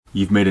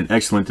You've made an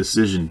excellent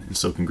decision, and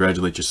so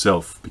congratulate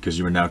yourself because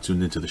you are now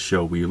tuned into the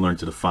show where you learn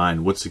to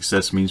define what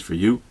success means for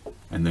you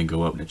and then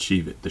go out and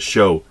achieve it. The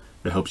show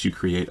that helps you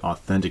create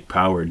authentic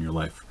power in your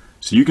life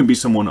so you can be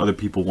someone other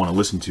people want to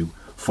listen to,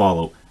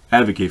 follow,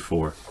 advocate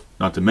for.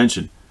 Not to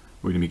mention,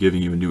 we're going to be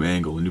giving you a new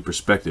angle, a new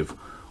perspective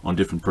on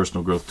different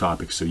personal growth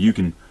topics so you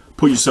can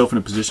put yourself in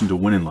a position to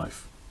win in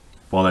life.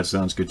 If all that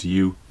sounds good to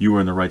you, you are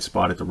in the right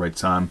spot at the right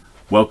time.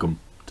 Welcome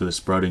to the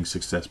Sprouting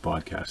Success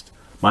Podcast.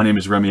 My name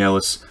is Remy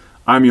Ellis.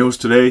 I'm your host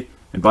today,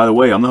 and by the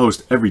way, I'm the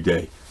host every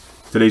day.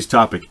 Today's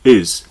topic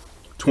is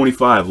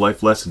 25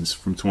 life lessons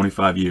from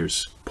 25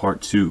 years,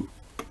 part 2.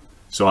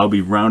 So I'll be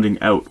rounding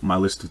out my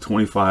list of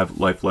 25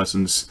 life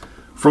lessons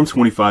from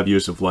 25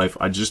 years of life.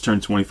 I just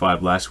turned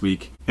 25 last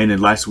week, and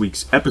in last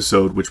week's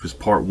episode, which was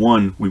part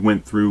 1, we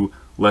went through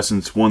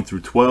lessons 1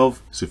 through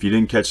 12. So if you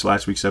didn't catch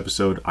last week's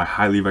episode, I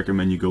highly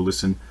recommend you go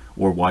listen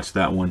or watch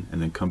that one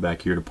and then come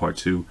back here to part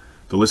 2.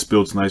 The list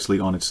builds nicely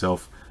on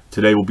itself.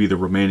 Today will be the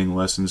remaining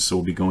lessons, so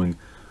we'll be going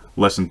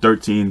lesson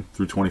 13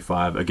 through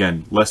 25.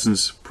 Again,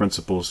 lessons,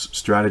 principles,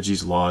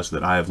 strategies, laws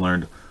that I have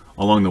learned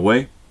along the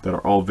way that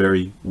are all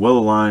very well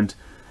aligned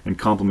and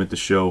complement the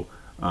show,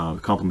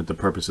 complement the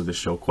purpose of the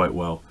show quite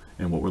well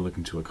and what we're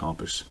looking to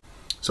accomplish.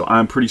 So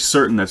I'm pretty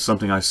certain that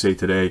something I say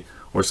today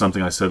or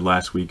something I said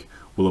last week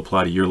will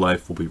apply to your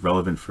life, will be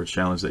relevant for a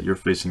challenge that you're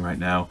facing right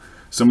now.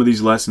 Some of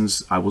these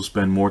lessons I will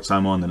spend more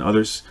time on than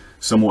others.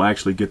 Some will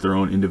actually get their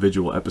own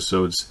individual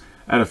episodes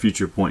at a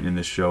future point in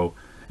this show.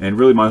 And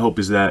really my hope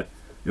is that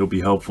it'll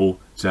be helpful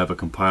to have a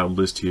compiled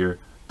list here.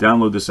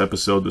 Download this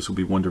episode. This will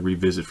be one to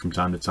revisit from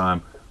time to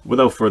time.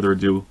 Without further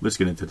ado, let's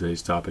get into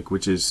today's topic,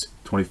 which is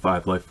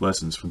 25 life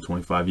lessons from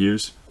 25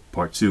 years,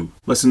 part 2.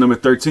 Lesson number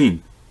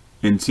 13.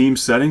 In team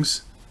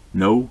settings,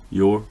 know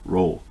your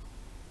role.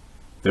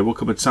 There will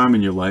come a time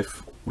in your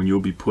life when you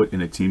will be put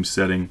in a team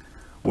setting,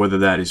 whether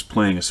that is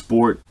playing a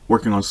sport,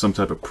 working on some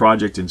type of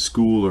project in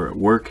school or at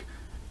work,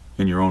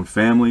 in your own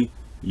family.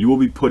 You will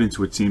be put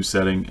into a team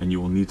setting and you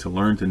will need to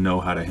learn to know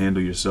how to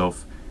handle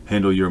yourself,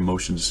 handle your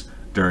emotions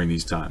during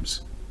these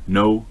times.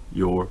 Know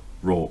your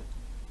role.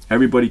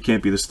 Everybody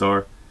can't be the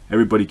star.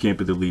 Everybody can't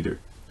be the leader.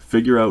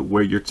 Figure out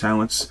where your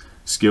talents,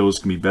 skills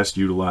can be best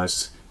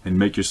utilized and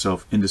make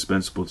yourself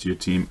indispensable to your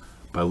team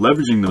by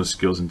leveraging those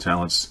skills and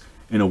talents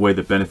in a way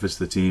that benefits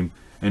the team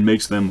and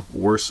makes them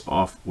worse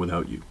off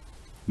without you.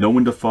 Know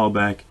when to fall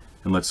back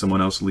and let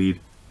someone else lead.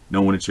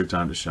 Know when it's your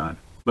time to shine.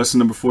 Lesson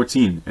number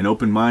 14, an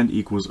open mind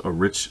equals a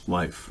rich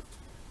life.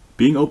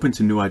 Being open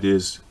to new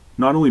ideas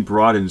not only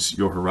broadens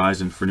your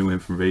horizon for new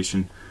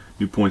information,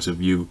 new points of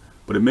view,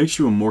 but it makes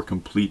you a more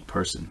complete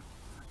person.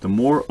 The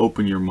more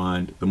open your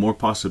mind, the more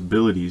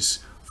possibilities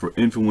for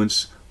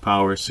influence,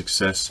 power,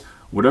 success,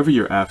 whatever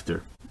you're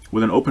after.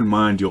 With an open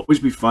mind, you'll always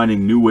be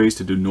finding new ways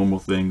to do normal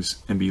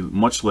things and be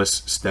much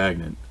less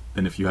stagnant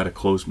than if you had a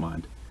closed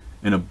mind.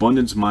 An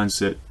abundance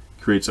mindset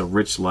creates a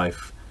rich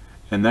life,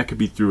 and that could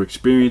be through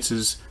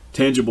experiences,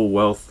 tangible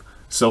wealth,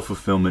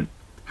 self-fulfillment.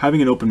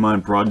 Having an open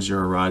mind broadens your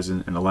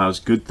horizon and allows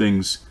good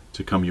things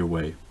to come your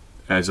way,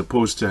 as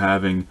opposed to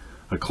having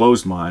a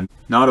closed mind,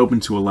 not open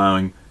to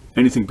allowing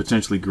anything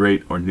potentially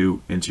great or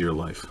new into your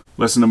life.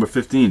 Lesson number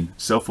 15,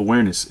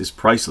 self-awareness is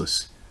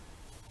priceless.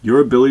 Your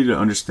ability to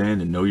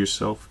understand and know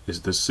yourself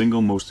is the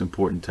single most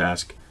important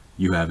task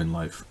you have in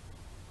life.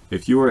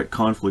 If you are at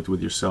conflict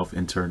with yourself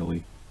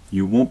internally,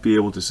 you won't be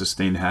able to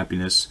sustain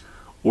happiness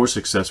or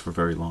success for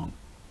very long.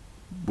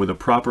 With a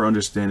proper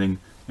understanding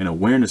and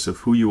awareness of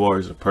who you are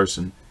as a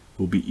person,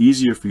 it will be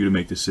easier for you to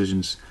make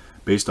decisions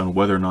based on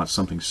whether or not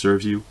something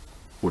serves you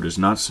or does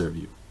not serve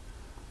you.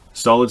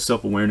 Solid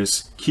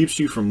self-awareness keeps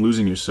you from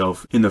losing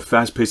yourself in the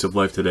fast pace of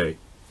life today.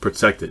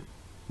 Protect it.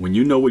 When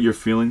you know what you're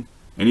feeling,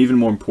 and even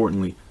more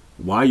importantly,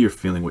 why you're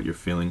feeling what you're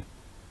feeling,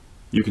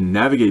 you can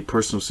navigate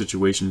personal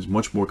situations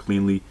much more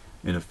cleanly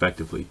and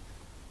effectively.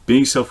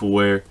 Being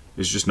self-aware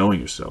is just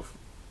knowing yourself.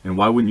 And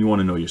why wouldn't you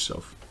want to know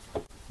yourself?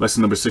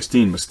 Lesson number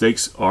 16,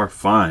 mistakes are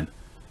fine.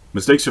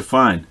 Mistakes are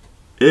fine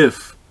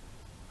if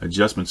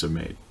adjustments are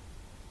made.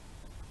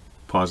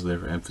 Pause there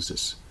for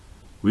emphasis.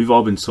 We've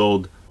all been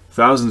told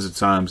thousands of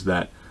times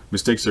that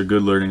mistakes are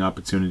good learning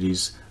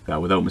opportunities,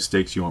 that without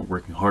mistakes you aren't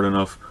working hard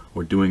enough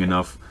or doing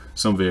enough,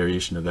 some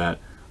variation of that.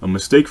 A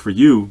mistake for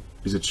you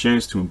is a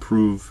chance to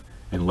improve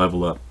and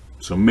level up.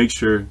 So make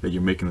sure that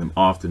you're making them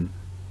often.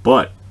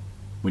 But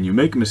when you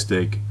make a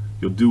mistake,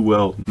 you'll do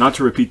well not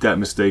to repeat that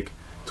mistake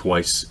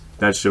twice.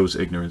 That shows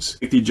ignorance.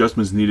 Make the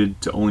adjustments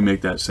needed to only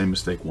make that same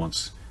mistake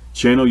once.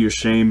 Channel your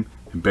shame,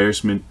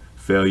 embarrassment,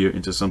 failure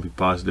into something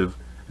positive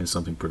and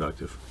something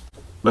productive.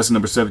 Lesson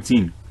number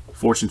 17,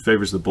 fortune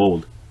favors the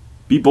bold.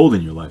 Be bold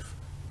in your life.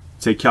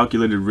 Take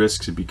calculated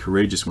risks and be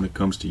courageous when it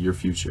comes to your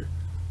future.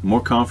 The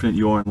more confident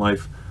you are in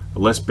life, the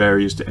less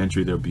barriers to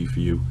entry there'll be for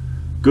you.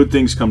 Good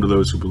things come to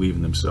those who believe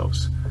in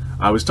themselves.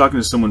 I was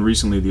talking to someone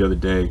recently the other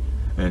day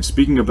and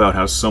speaking about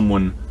how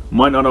someone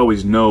might not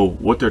always know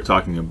what they're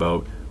talking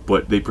about,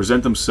 but they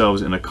present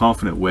themselves in a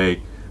confident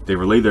way. They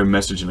relay their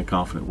message in a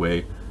confident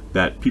way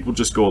that people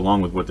just go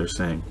along with what they're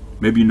saying.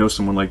 Maybe you know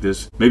someone like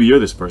this. Maybe you're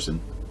this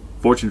person.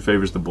 Fortune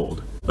favors the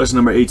bold. Lesson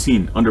number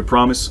 18, under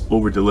promise,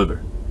 over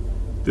deliver.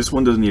 This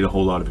one doesn't need a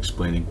whole lot of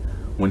explaining.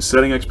 When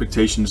setting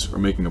expectations or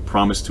making a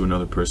promise to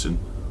another person,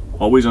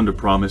 always under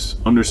promise,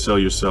 undersell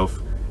yourself,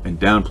 and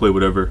downplay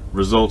whatever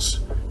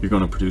results you're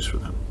going to produce for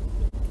them.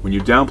 When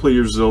you downplay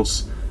your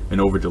results and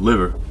over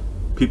deliver,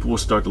 people will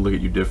start to look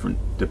at you different,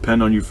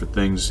 depend on you for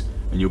things,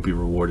 and you'll be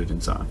rewarded in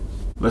time.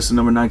 Lesson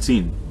number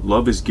 19,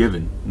 love is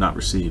given, not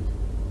received.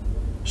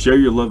 Share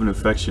your love and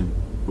affection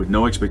with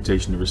no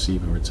expectation to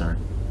receive in return.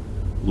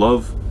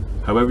 Love,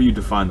 however you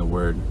define the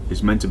word,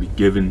 is meant to be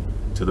given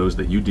to those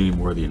that you deem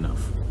worthy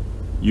enough.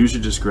 Use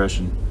your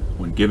discretion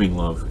when giving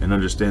love and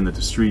understand that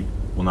the street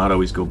will not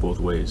always go both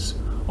ways,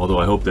 although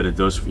I hope that it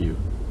does for you.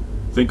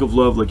 Think of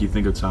love like you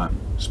think of time.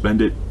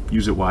 Spend it,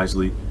 use it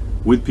wisely,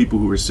 with people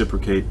who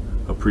reciprocate,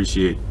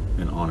 appreciate,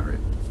 and honor it.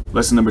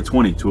 Lesson number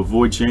 20, to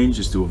avoid change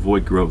is to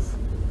avoid growth.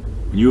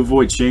 When you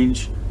avoid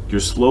change, you're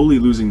slowly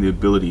losing the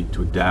ability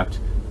to adapt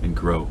and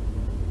grow.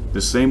 The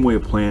same way a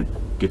plant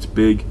gets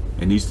big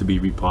and needs to be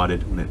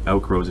repotted when it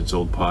outgrows its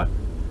old pot,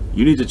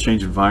 you need to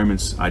change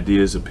environments,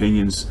 ideas,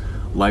 opinions,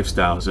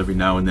 lifestyles every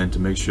now and then to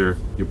make sure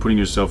you're putting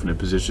yourself in a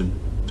position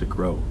to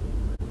grow.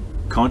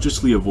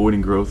 Consciously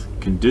avoiding growth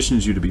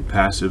conditions you to be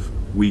passive,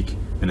 weak,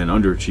 and an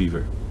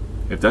underachiever.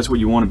 If that's what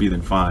you want to be,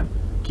 then fine.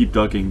 Keep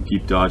ducking,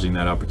 keep dodging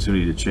that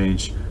opportunity to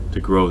change, to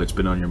grow that's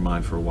been on your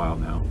mind for a while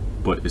now.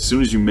 But as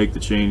soon as you make the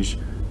change,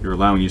 you're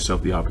allowing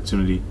yourself the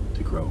opportunity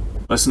to grow.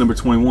 Lesson number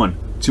 21,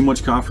 too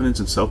much confidence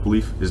and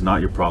self-belief is not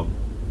your problem.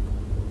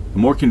 The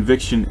more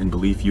conviction and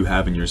belief you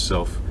have in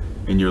yourself,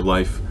 in your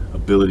life,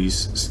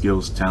 abilities,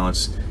 skills,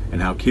 talents,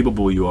 and how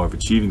capable you are of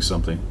achieving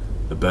something,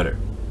 the better.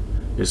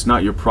 It's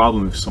not your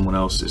problem if someone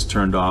else is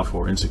turned off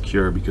or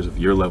insecure because of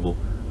your level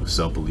of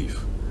self-belief.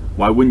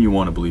 Why wouldn't you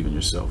want to believe in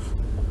yourself?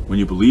 When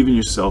you believe in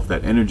yourself,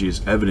 that energy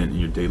is evident in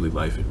your daily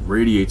life. It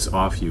radiates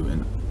off you,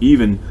 and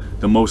even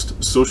the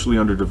most socially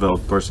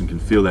underdeveloped person can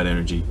feel that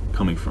energy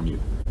coming from you.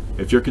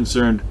 If you're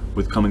concerned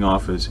with coming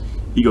off as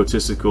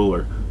egotistical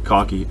or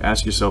cocky,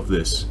 ask yourself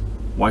this: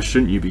 why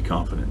shouldn't you be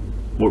confident?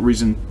 What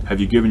reason have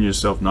you given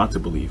yourself not to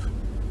believe?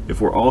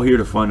 If we're all here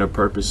to find our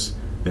purpose,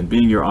 then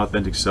being your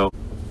authentic self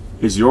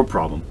is your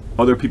problem.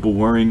 Other people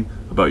worrying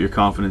about your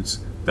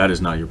confidence, that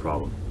is not your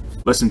problem.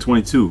 Lesson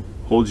 22,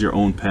 hold your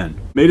own pen.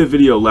 Made a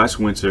video last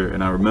winter,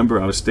 and I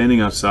remember I was standing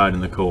outside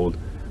in the cold.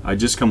 I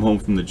just come home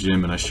from the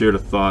gym, and I shared a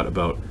thought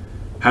about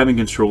having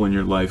control in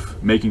your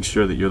life, making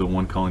sure that you're the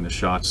one calling the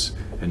shots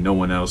and no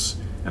one else.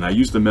 And I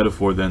used the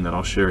metaphor then that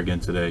I'll share again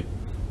today.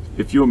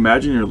 If you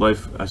imagine your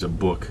life as a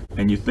book,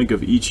 and you think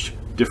of each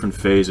different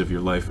phase of your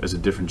life as a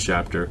different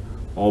chapter,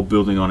 all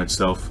building on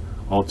itself,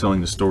 all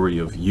telling the story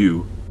of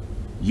you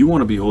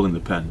want to be holding the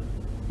pen.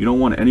 You don't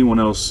want anyone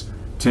else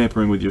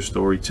tampering with your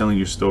story, telling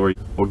your story,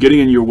 or getting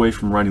in your way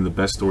from writing the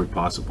best story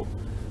possible.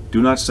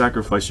 Do not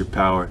sacrifice your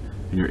power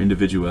and your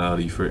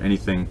individuality for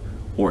anything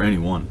or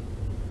anyone.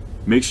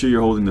 Make sure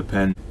you're holding the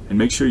pen, and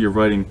make sure you're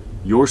writing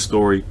your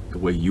story the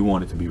way you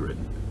want it to be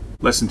written.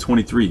 Lesson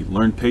 23,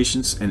 learn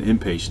patience and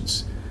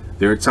impatience.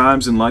 There are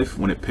times in life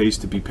when it pays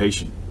to be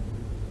patient.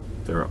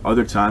 There are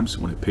other times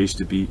when it pays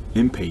to be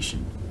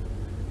impatient.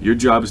 Your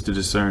job is to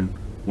discern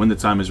when the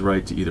time is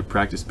right to either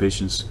practice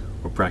patience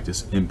or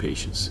practice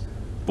impatience.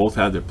 Both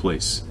have their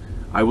place.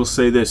 I will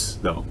say this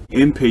though,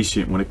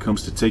 impatient when it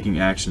comes to taking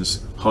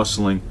actions,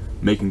 hustling,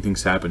 making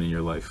things happen in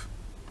your life.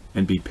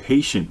 And be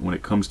patient when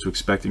it comes to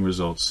expecting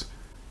results.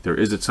 There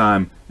is a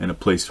time and a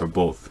place for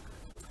both.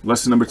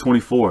 Lesson number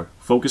 24,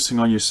 focusing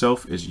on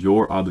yourself is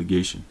your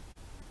obligation.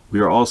 We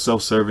are all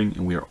self-serving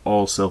and we are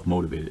all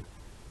self-motivated.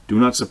 Do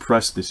not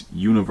suppress this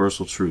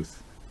universal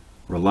truth.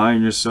 Rely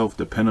on yourself,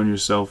 depend on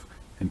yourself,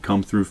 and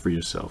come through for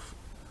yourself.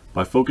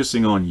 By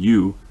focusing on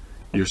you,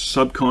 you're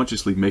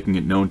subconsciously making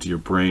it known to your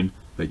brain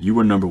that you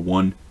are number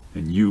one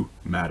and you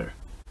matter.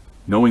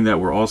 Knowing that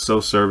we're all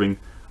self-serving,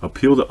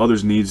 appeal to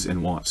others' needs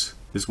and wants.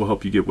 This will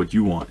help you get what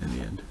you want in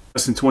the end.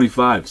 Lesson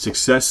 25,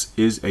 success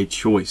is a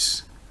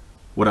choice.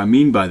 What I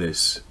mean by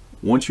this,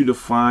 once you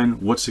define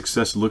what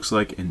success looks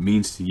like and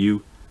means to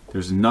you,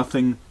 there's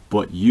nothing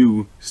but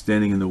you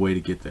standing in the way to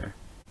get there.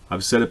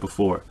 I've said it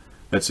before,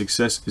 that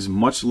success is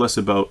much less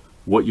about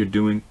what you're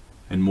doing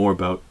and more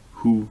about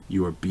who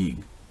you are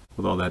being.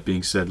 With all that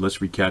being said, let's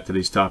recap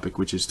today's topic,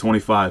 which is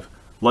 25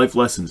 life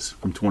lessons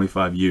from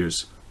 25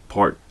 years,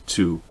 part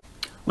 2.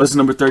 Lesson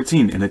number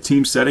 13, in a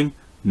team setting,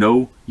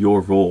 know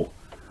your role.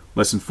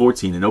 Lesson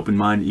 14, an open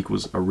mind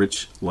equals a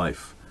rich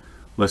life.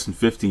 Lesson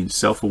 15,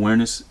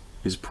 self-awareness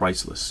is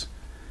priceless.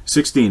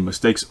 16,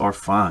 mistakes are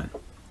fine.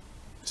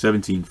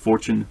 17,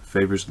 fortune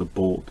favors the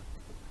bold.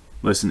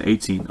 Lesson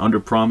 18, under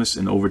promise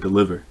and over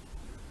deliver.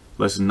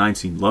 Lesson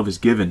 19, love is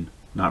given,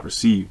 not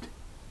received.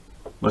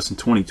 Lesson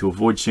 20, to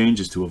avoid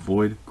change is to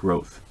avoid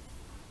growth.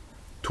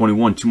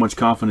 21, too much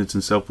confidence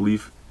and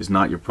self-belief is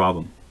not your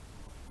problem.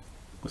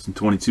 Lesson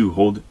 22,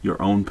 hold your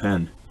own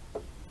pen.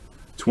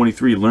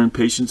 23, learn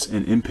patience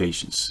and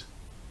impatience.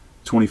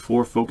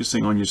 24,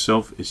 focusing on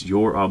yourself is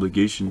your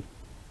obligation.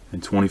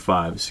 And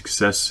 25,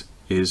 success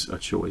is a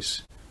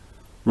choice.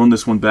 Run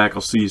this one back.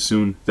 I'll see you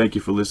soon. Thank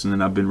you for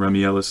listening. I've been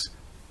Remy Ellis.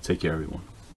 Take care, everyone.